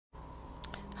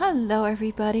Hello,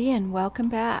 everybody, and welcome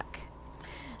back.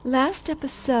 Last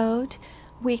episode,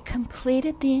 we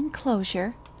completed the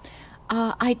enclosure.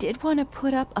 I did want to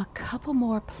put up a couple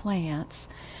more plants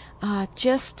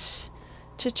just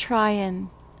to try and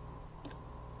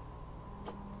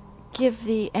give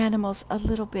the animals a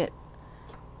little bit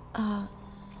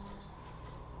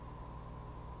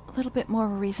more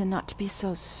reason not to be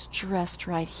so stressed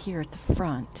right here at the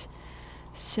front.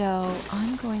 So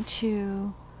I'm going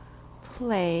to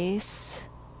place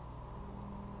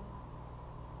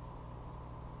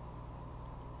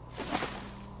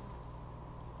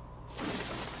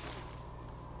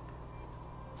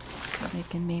so they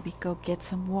can maybe go get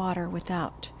some water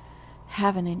without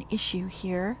having an issue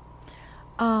here.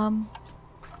 Don't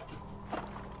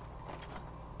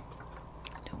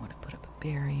want to put up a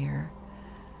barrier,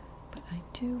 but I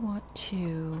do want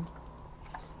to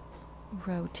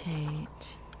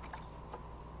rotate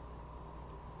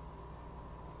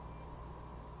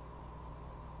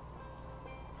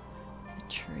the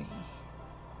tree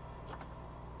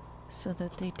so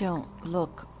that they don't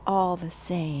look all the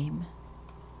same.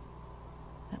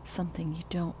 That's something you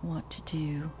don't want to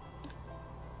do.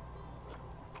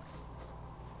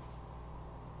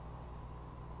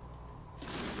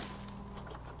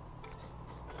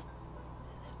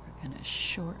 We're going to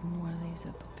shorten one of these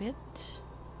up a bit.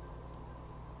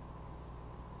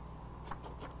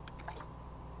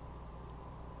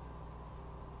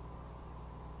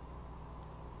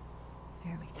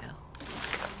 There we go.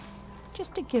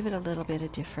 Just to give it a little bit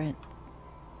of different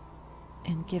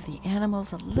and give the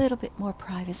animals a little bit more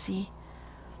privacy.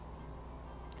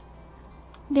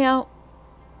 Now,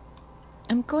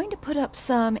 I'm going to put up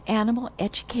some animal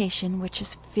education, which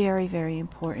is very, very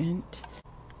important.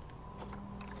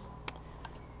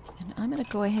 And I'm going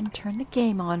to go ahead and turn the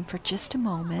game on for just a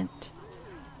moment.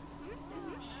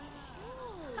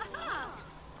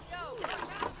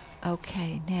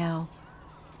 Okay, now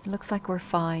looks like we're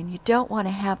fine. You don't want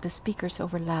to have the speakers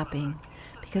overlapping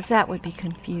because that would be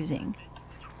confusing.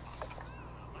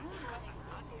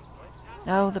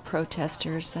 Oh, the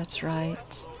protesters, that's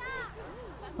right.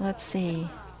 Let's see.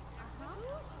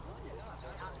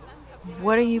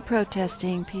 What are you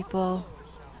protesting, people?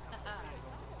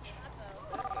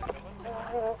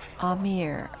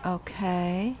 Amir,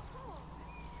 okay.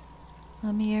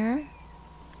 Amir,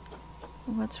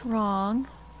 what's wrong?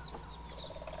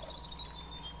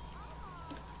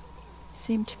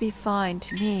 Seem to be fine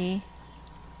to me.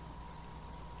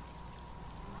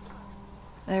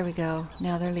 There we go.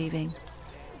 Now they're leaving.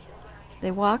 They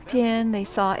walked in, they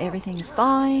saw everything's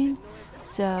fine,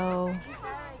 so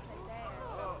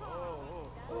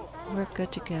we're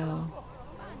good to go.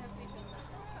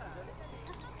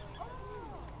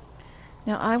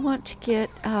 Now I want to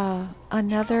get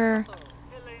another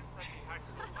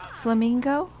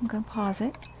flamingo. I'm going to pause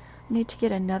it. I need to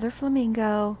get another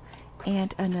flamingo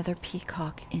and another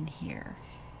peacock in here,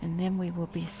 and then we will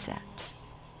be set.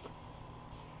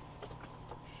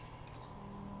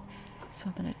 So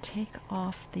I'm going to take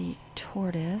off the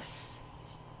tortoise.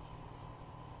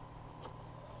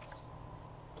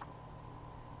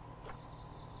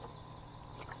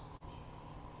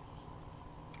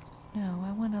 No,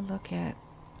 I want to look at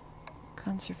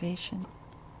conservation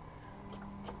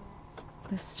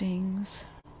listings.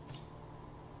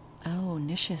 Oh,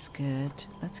 Nisha's good.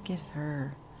 Let's get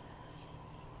her.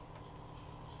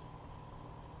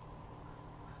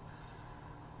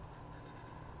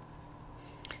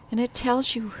 And it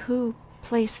tells you who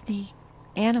placed the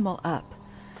animal up.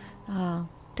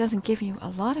 Doesn't give you a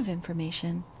lot of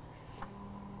information.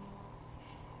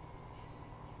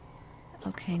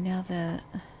 Okay, now the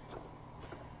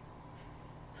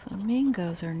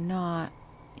flamingos are not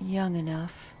young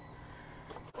enough.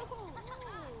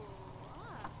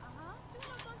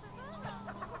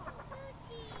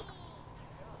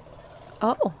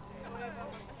 Oh,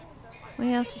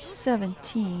 well, she's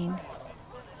 17.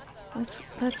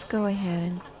 Let's go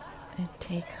ahead and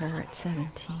take her at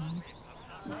 17.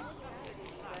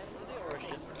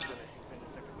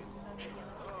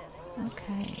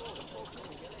 Okay,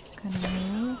 gonna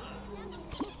move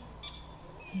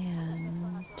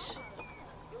and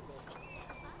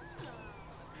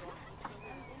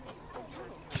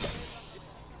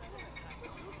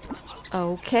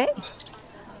okay.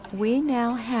 We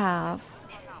now have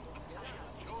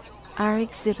our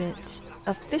exhibit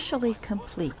officially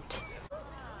complete.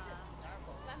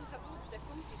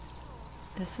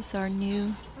 This is our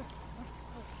new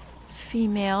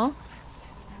female.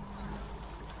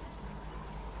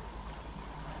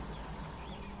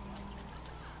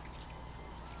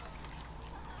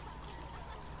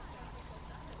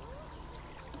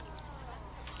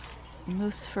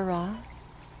 Musfera.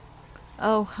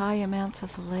 Oh, high amounts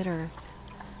of litter.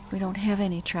 We don't have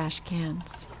any trash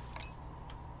cans.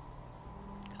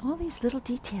 All these little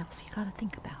details you gotta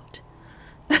think about.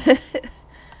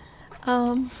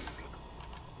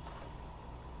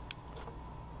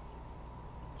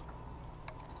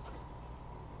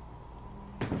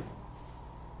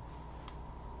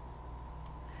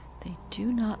 They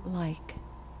do not like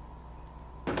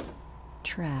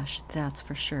trash, that's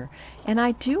for sure. And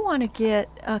I do want to get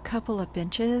a couple of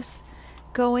benches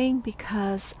going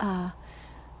because I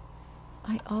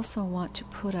also want to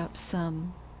put up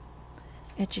some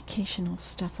educational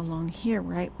stuff along here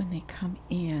right when they come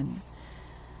in.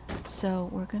 So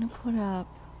we're going to put up,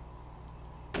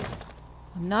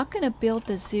 I'm not going to build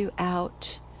the zoo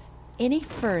out any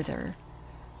further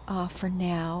for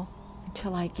now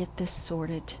until I get this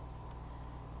sorted,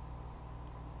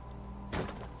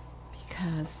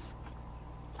 because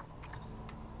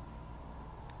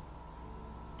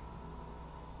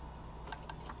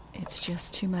it's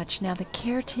just too much. Now the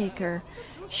caretaker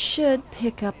should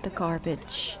pick up the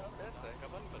garbage.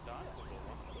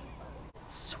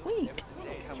 Sweet.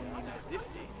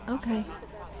 Okay.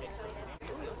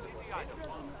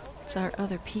 It's our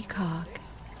other peacock.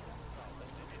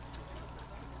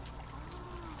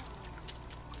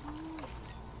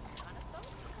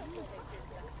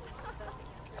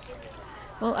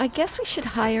 Well, I guess we should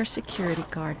hire a security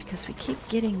guard because we keep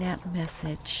getting that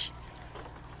message.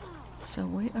 So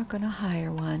we are going to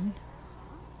hire one.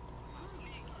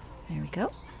 There we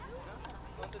go.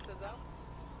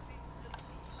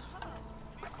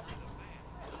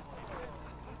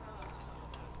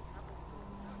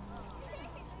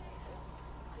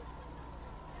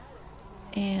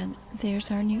 And there's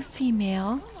our new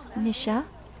female, Nisha.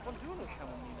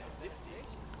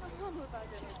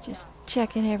 She's just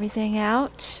checking everything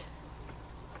out.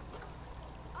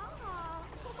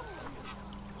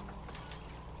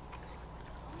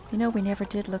 You know, we never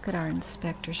did look at our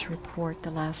inspector's report the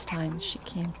last time she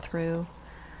came through.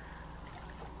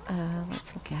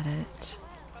 Let's look at it.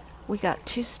 We got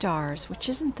 2 stars, which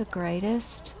isn't the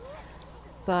greatest,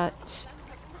 but,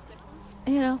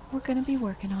 you know, we're going to be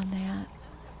working on that.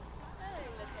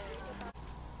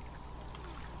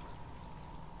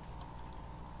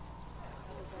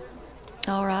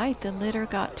 All right, the litter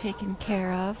got taken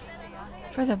care of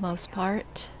for the most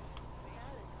part.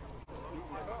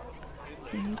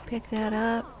 Can you pick that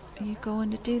up? Are you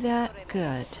going to do that?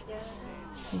 Good.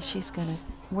 See, she's going to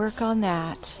work on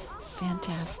that.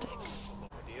 Fantastic.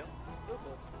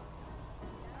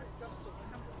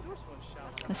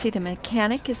 Let's see, the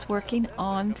mechanic is working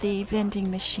on the vending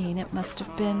machine. It must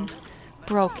have been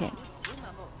broken.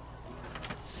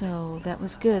 So that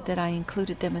was good that I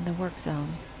included them in the work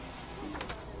zone.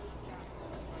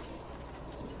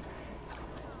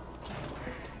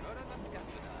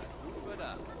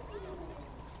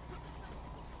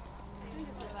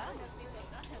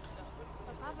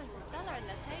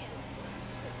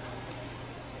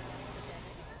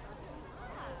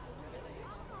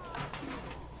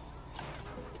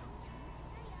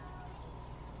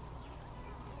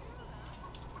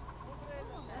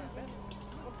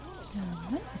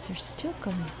 They're still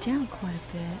going down quite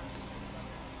a bit.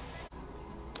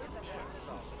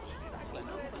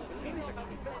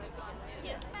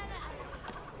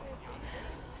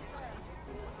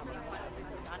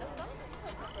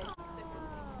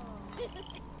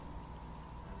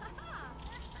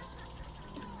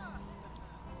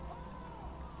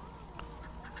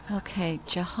 Okay,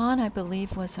 Jahan, I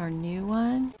believe, was our new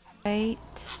one. Right?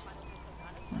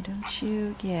 Why don't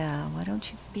you, yeah, why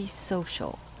don't you be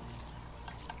social?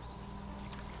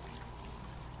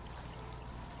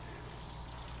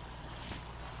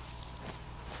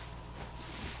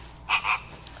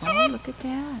 Oh, look at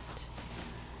that.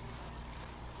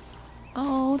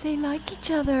 Oh, they like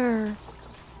each other.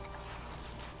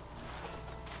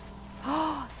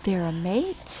 Oh, they're a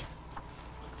mate.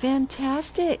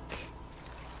 Fantastic.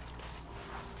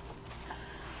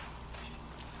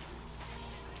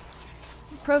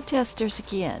 Protesters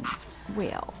again.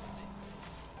 Well.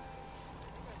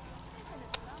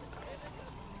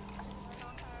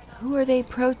 Who are they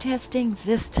protesting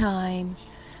this time?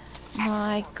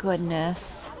 My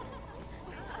goodness.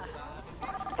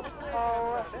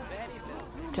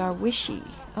 Darwishi.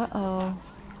 Uh-oh.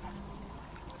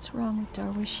 What's wrong with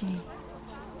Darwishi?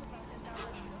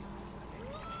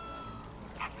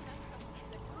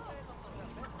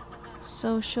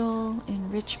 Social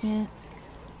enrichment.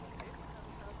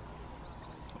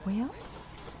 Well,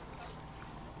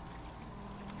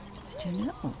 I don't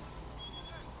know.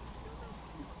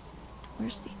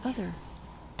 Where's the other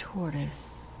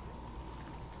tortoise?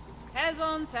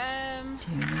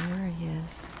 Do you know where he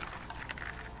is?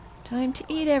 Time to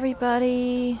eat,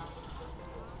 everybody.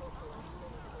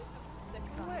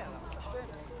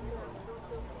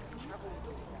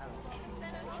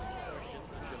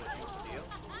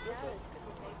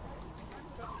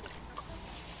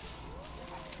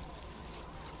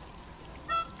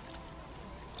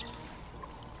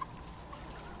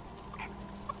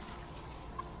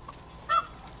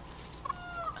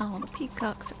 All the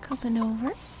peacocks are coming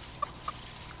over.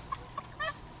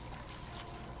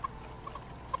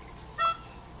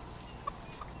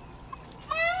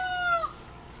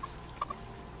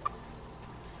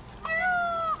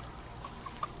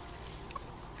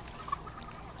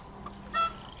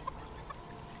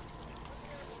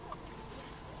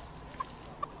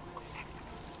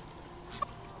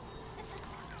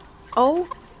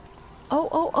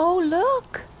 Oh,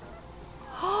 look.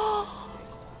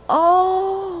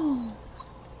 Oh,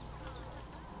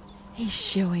 he's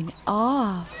showing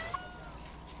off.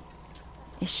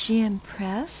 Is she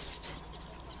impressed?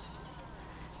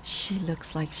 She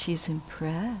looks like she's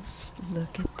impressed.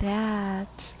 Look at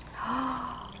that.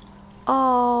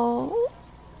 Oh,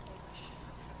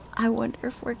 I wonder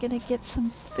if we're gonna get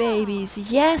some babies.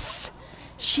 Yes,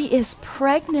 she is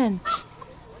pregnant.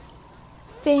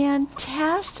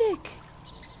 Fantastic.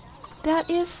 That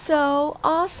is so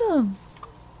awesome.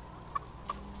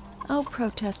 Oh,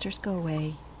 protesters, go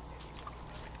away.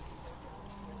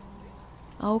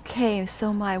 Okay,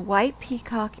 so my white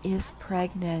peacock is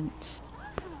pregnant.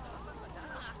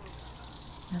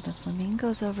 Now the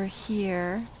flamingo's over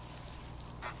here.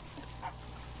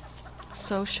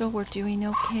 Social, we're doing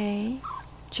okay.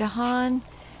 Jahan,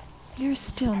 you're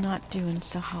still not doing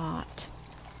so hot.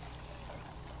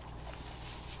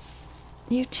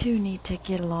 You two need to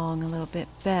get along a little bit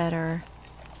better.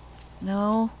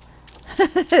 No?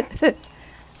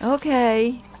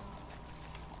 Okay.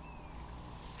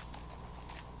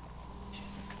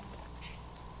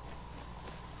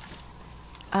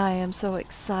 I am so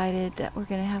excited that we're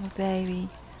going to have a baby.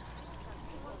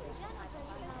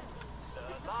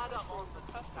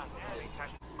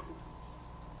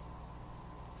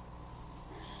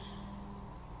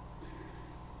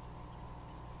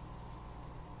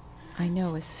 I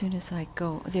know as soon as I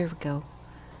go, there we go.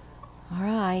 All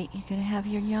right, you're going to have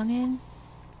your youngin'?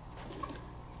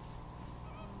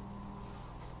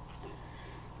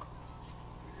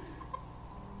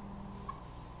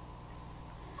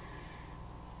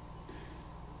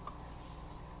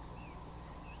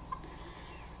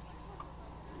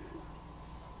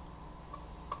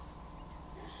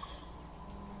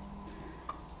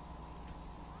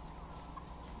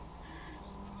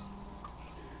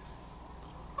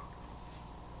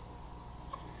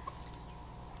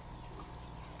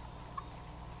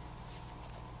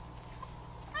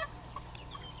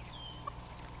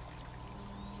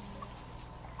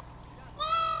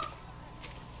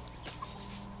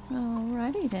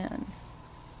 Alrighty then.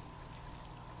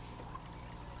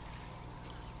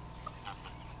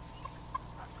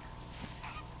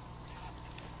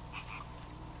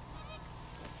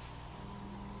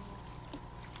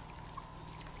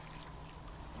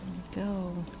 There we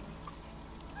go.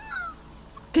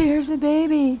 There's a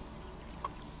baby.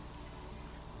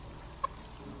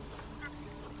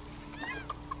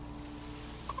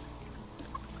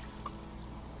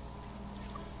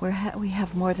 We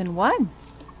have more than one.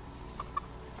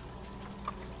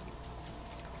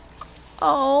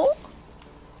 Oh,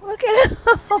 look at him.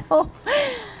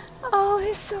 Oh,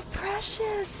 he's so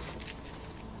precious.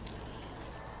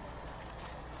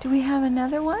 Do we have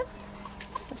another one?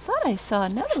 I thought I saw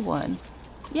another one.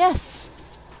 Yes,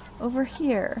 over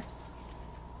here.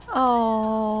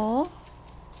 Oh.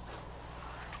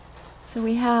 So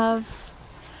we have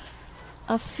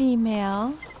a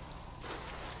female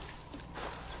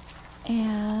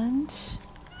and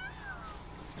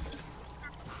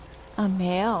a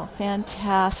male.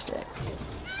 Fantastic.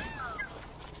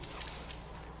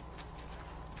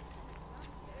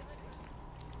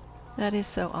 That is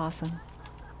so awesome.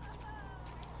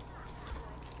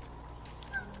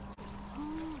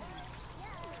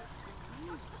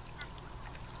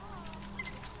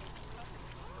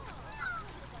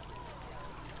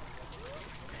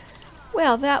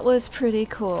 Well, that was pretty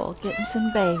cool, getting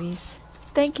some babies.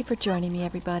 Thank you for joining me,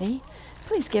 everybody.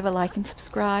 Please give a like and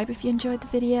subscribe if you enjoyed the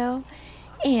video,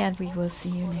 and we will see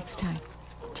you next time.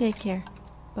 Take care.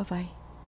 Bye-bye.